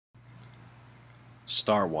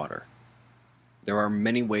STARWATER. There are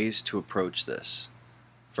many ways to approach this.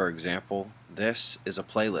 For example, this is a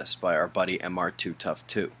playlist by our buddy MR2 Tough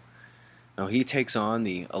 2. Now he takes on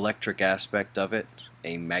the electric aspect of it,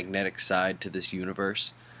 a magnetic side to this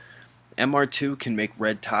universe. MR2 can make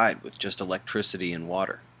red tide with just electricity and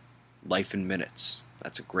water. Life in minutes.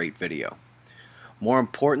 That's a great video. More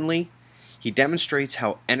importantly, he demonstrates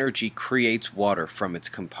how energy creates water from its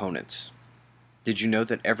components. Did you know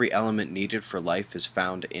that every element needed for life is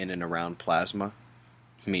found in and around plasma?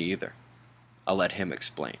 Me either. I'll let him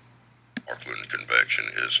explain. Sparkling convection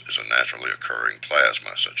is a naturally occurring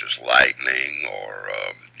plasma, such as lightning, or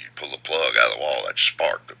you pull the plug out of the wall, that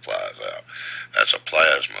spark that flies out. That's a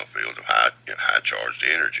plasma field of high charged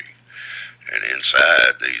energy. And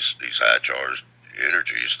inside these high charged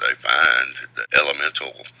energies, they find the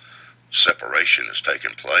elemental separation is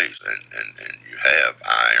taking place, and you have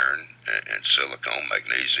iron and silicon,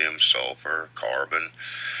 magnesium, sulfur, carbon,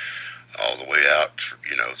 all the way out,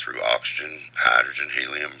 through oxygen, hydrogen,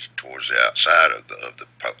 helium, towards the outside of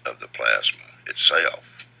the plasma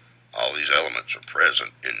itself. All these elements are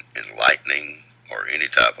present in lightning or any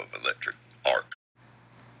type of electric arc.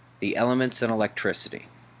 The elements in electricity.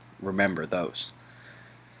 Remember those.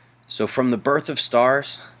 So from the birth of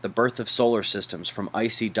stars, the birth of solar systems, from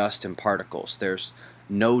icy dust and particles, there's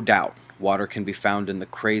no doubt water can be found in the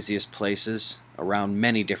craziest places, around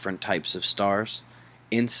many different types of stars,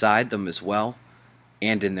 inside them as well,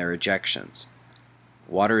 and in their ejections.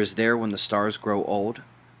 Water is there when the stars grow old,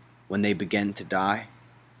 when they begin to die.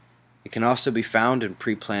 It can also be found in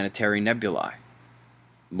preplanetary nebulae.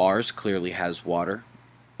 Mars clearly has water.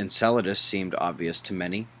 Enceladus seemed obvious to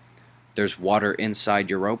many. There's water inside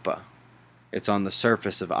Europa. It's on the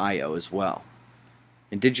surface of Io as well.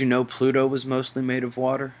 And did you know Pluto was mostly made of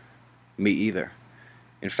water? Me either.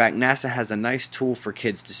 In fact, NASA has a nice tool for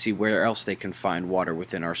kids to see where else they can find water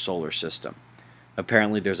within our solar system.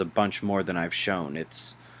 Apparently there's a bunch more than I've shown.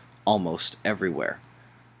 It's almost everywhere.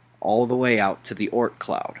 All the way out to the Oort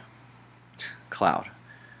cloud. Cloud.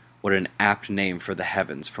 What an apt name for the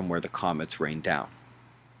heavens from where the comets rain down.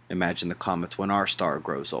 Imagine the comets when our star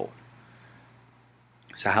grows old.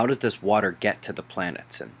 So how does this water get to the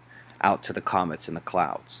planets and out to the comets and the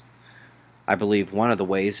clouds? I believe one of the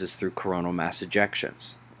ways is through coronal mass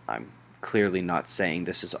ejections. I'm clearly not saying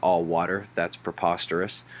this is all water. That's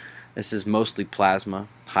preposterous. This is mostly plasma,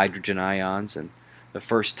 hydrogen ions, and the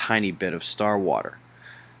first tiny bit of star water.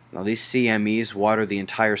 Now these CMEs water the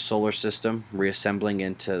entire solar system, reassembling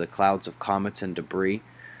into the clouds of comets and debris.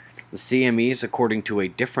 The CMEs, according to a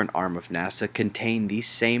different arm of NASA, contain these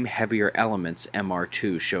same heavier elements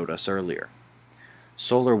MR2 showed us earlier.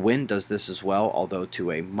 Solar wind does this as well, although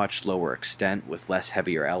to a much lower extent with less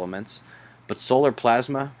heavier elements. But solar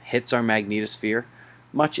plasma hits our magnetosphere.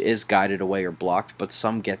 Much is guided away or blocked, but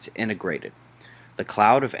some gets integrated. The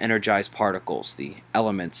cloud of energized particles, the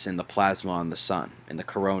elements in the plasma on the sun, in the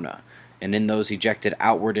corona, and in those ejected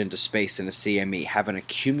outward into space in a CME, have an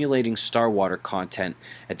accumulating star water content,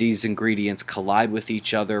 and these ingredients collide with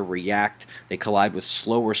each other, react, they collide with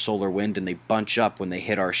slower solar wind, and they bunch up when they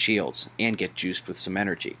hit our shields, and get juiced with some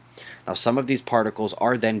energy. Now some of these particles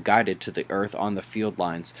are then guided to the Earth on the field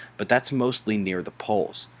lines, but that's mostly near the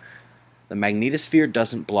poles. The magnetosphere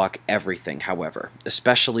doesn't block everything, however,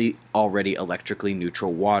 especially already electrically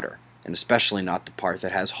neutral water, and especially not the part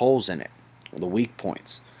that has holes in it, or the weak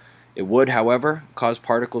points. It would, however, cause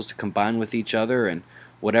particles to combine with each other and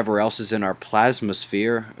whatever else is in our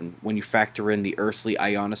plasmasphere, and when you factor in the earthly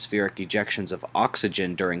ionospheric ejections of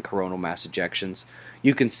oxygen during coronal mass ejections,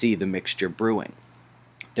 you can see the mixture brewing.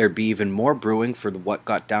 There'd be even more brewing for what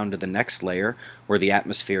got down to the next layer, where the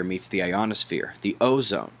atmosphere meets the ionosphere, the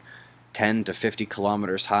ozone. 10 to 50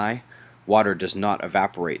 kilometers high, water does not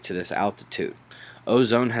evaporate to this altitude.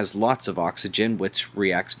 Ozone has lots of oxygen, which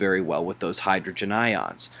reacts very well with those hydrogen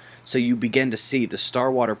ions. So you begin to see the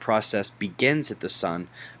star water process begins at the sun,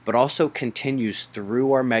 but also continues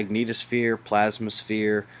through our magnetosphere,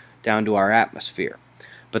 plasmasphere, down to our atmosphere.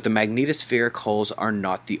 But the magnetospheric holes are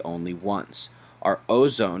not the only ones. Our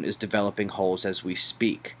ozone is developing holes as we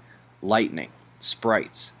speak. Lightning,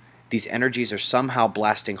 sprites. These energies are somehow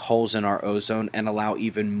blasting holes in our ozone and allow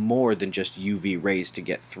even more than just UV rays to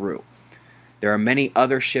get through. There are many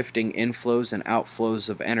other shifting inflows and outflows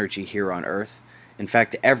of energy here on Earth. In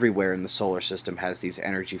fact, everywhere in the solar system has these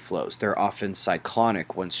energy flows. They're often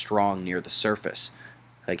cyclonic when strong near the surface,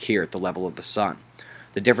 like here at the level of the sun.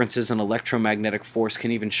 The differences in electromagnetic force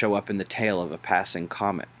can even show up in the tail of a passing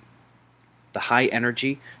comet. The high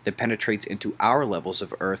energy that penetrates into our levels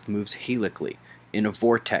of Earth moves helically, in a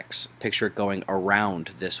vortex. Picture it going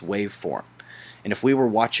around this waveform. And if we were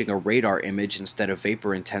watching a radar image instead of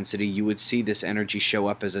vapor intensity, you would see this energy show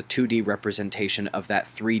up as a 2D representation of that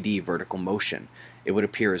 3D vertical motion. It would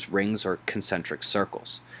appear as rings or concentric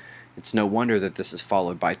circles. It's no wonder that this is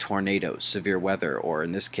followed by tornadoes, severe weather, or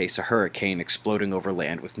in this case a hurricane exploding over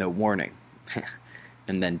land with no warning,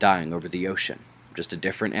 and then dying over the ocean. Just a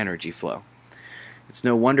different energy flow. It's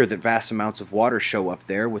no wonder that vast amounts of water show up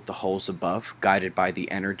there with the holes above, guided by the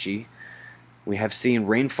energy. We have seen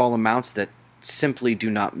rainfall amounts that simply do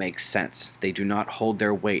not make sense. They do not hold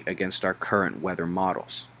their weight against our current weather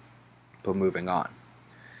models. But moving on.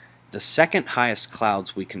 The second highest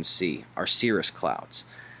clouds we can see are cirrus clouds.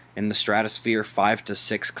 In the stratosphere 5 to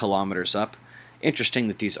 6 kilometers up. Interesting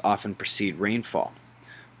that these often precede rainfall.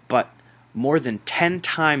 But more than 10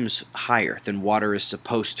 times higher than water is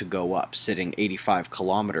supposed to go up, sitting 85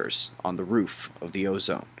 kilometers on the roof of the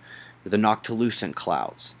ozone. The noctilucent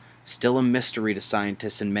clouds, still a mystery to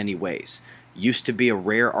scientists in many ways. Used to be a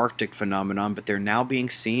rare Arctic phenomenon, but they're now being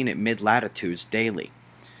seen at mid-latitudes daily.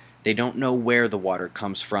 They don't know where the water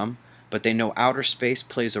comes from, but they know outer space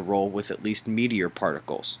plays a role with at least meteor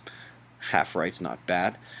particles. Half right's not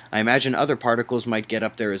bad. I imagine other particles might get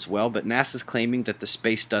up there as well, but NASA's claiming that the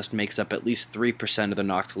space dust makes up at least 3% of the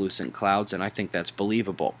noctilucent clouds, and I think that's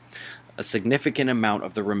believable. A significant amount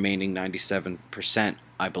of the remaining 97%,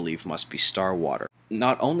 I believe, must be star water.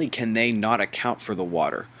 Not only can they not account for the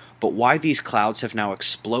water, but why these clouds have now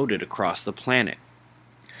exploded across the planet.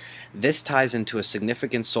 This ties into a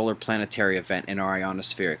significant solar planetary event in our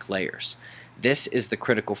ionospheric layers. This is the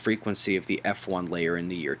critical frequency of the F1 layer in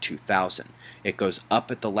the year 2000. It goes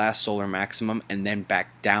up at the last solar maximum and then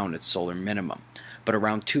back down at solar minimum. But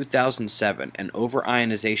around 2007, an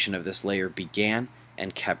over-ionization of this layer began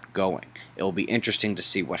and kept going. It will be interesting to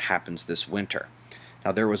see what happens this winter.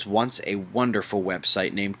 Now, there was once a wonderful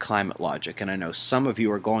website named Climate Logic, and I know some of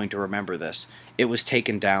you are going to remember this. It was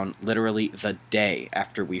taken down literally the day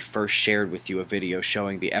after we first shared with you a video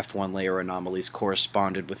showing the F1 layer anomalies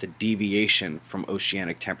corresponded with a deviation from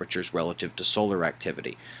oceanic temperatures relative to solar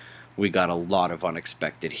activity. We got a lot of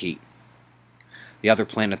unexpected heat. The other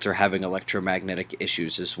planets are having electromagnetic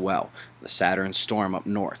issues as well. The Saturn storm up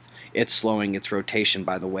north. It's slowing its rotation,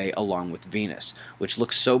 by the way, along with Venus, which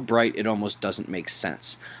looks so bright it almost doesn't make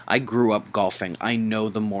sense. I grew up golfing. I know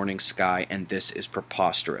the morning sky, and this is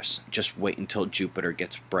preposterous. Just wait until Jupiter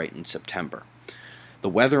gets bright in September. The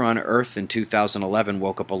weather on Earth in 2011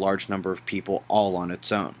 woke up a large number of people all on its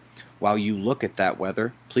own. While you look at that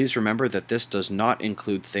weather, please remember that this does not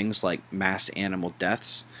include things like mass animal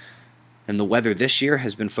deaths. And the weather this year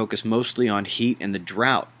has been focused mostly on heat and the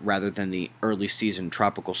drought rather than the early season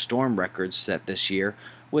tropical storm records set this year,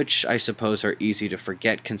 which I suppose are easy to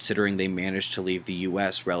forget considering they managed to leave the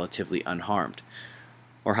U.S. relatively unharmed.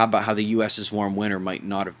 Or how about how the U.S.'s warm winter might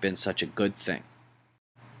not have been such a good thing?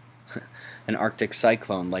 An Arctic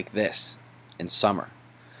cyclone like this in summer.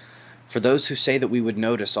 For those who say that we would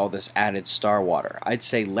notice all this added star water, I'd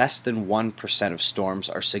say less than 1% of storms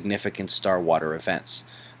are significant star water events.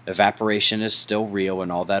 Evaporation is still real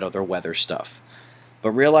and all that other weather stuff. But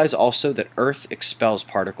realize also that Earth expels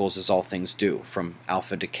particles as all things do, from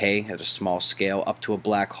alpha decay at a small scale up to a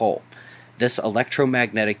black hole. This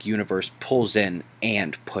electromagnetic universe pulls in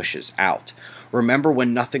and pushes out. Remember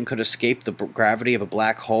when nothing could escape the gravity of a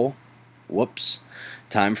black hole? Whoops.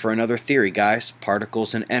 Time for another theory, guys.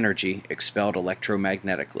 Particles and energy expelled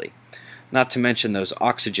electromagnetically. Not to mention those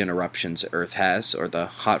oxygen eruptions Earth has, or the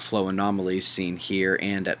hot flow anomalies seen here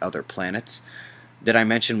and at other planets. Did I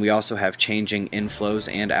mention we also have changing inflows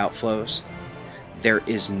and outflows? There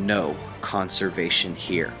is no conservation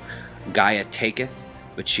here. Gaia taketh,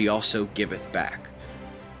 but she also giveth back.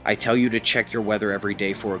 I tell you to check your weather every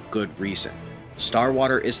day for a good reason. Star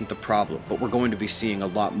water isn't the problem, but we're going to be seeing a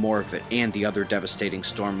lot more of it and the other devastating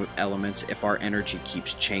storm elements if our energy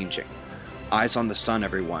keeps changing. Eyes on the sun,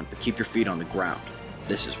 everyone, but keep your feet on the ground.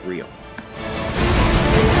 This is real.